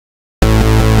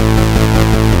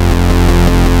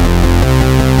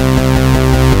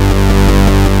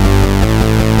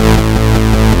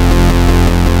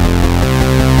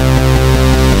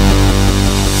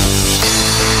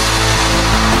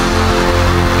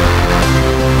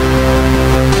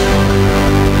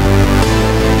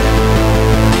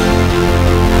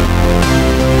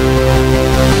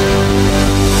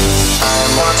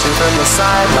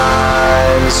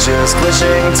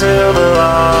searching to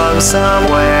belong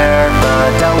somewhere,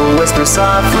 but don't whisper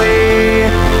softly,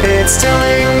 it's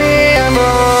telling me I'm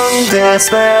wrong.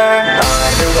 Despair, I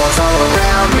build walls all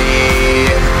around me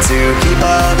to keep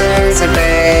others at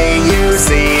bay. You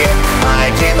see,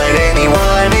 I can't let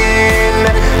anyone in,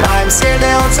 I'm scared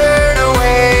they'll turn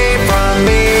away from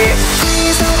me.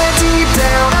 Please know that deep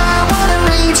down I wanna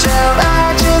reach out,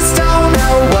 I just don't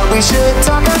know what we should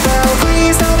talk about.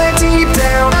 Please know that deep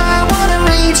down I wanna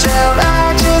reach out,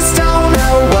 I just don't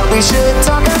know what we should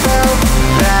talk about.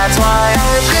 That's why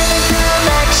I'm craving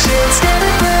connection, scared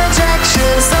of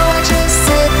projection, so I just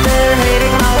sit there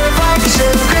hating my reflection.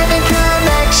 Craving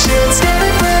connection, scared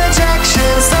of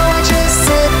projection, so I just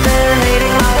sit there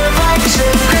hating my reflection.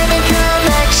 Craving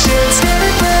connection, scared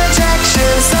of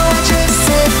projection, so I just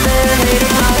sit there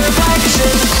hating my reflection.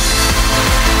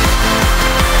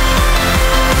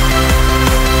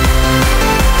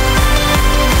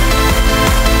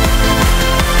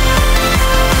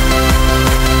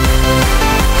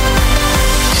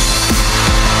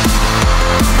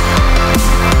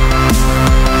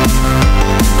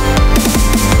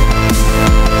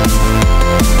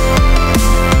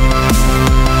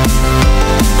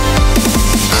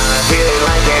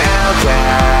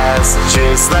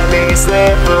 Just let me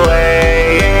slip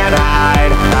away and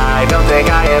hide. I don't think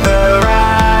I have the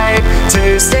right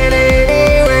to stand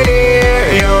anywhere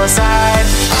near your side.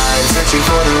 I'm searching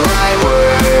for the right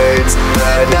words,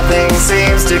 but nothing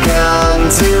seems to come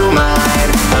to mind.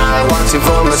 I want to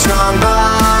form a strong bond.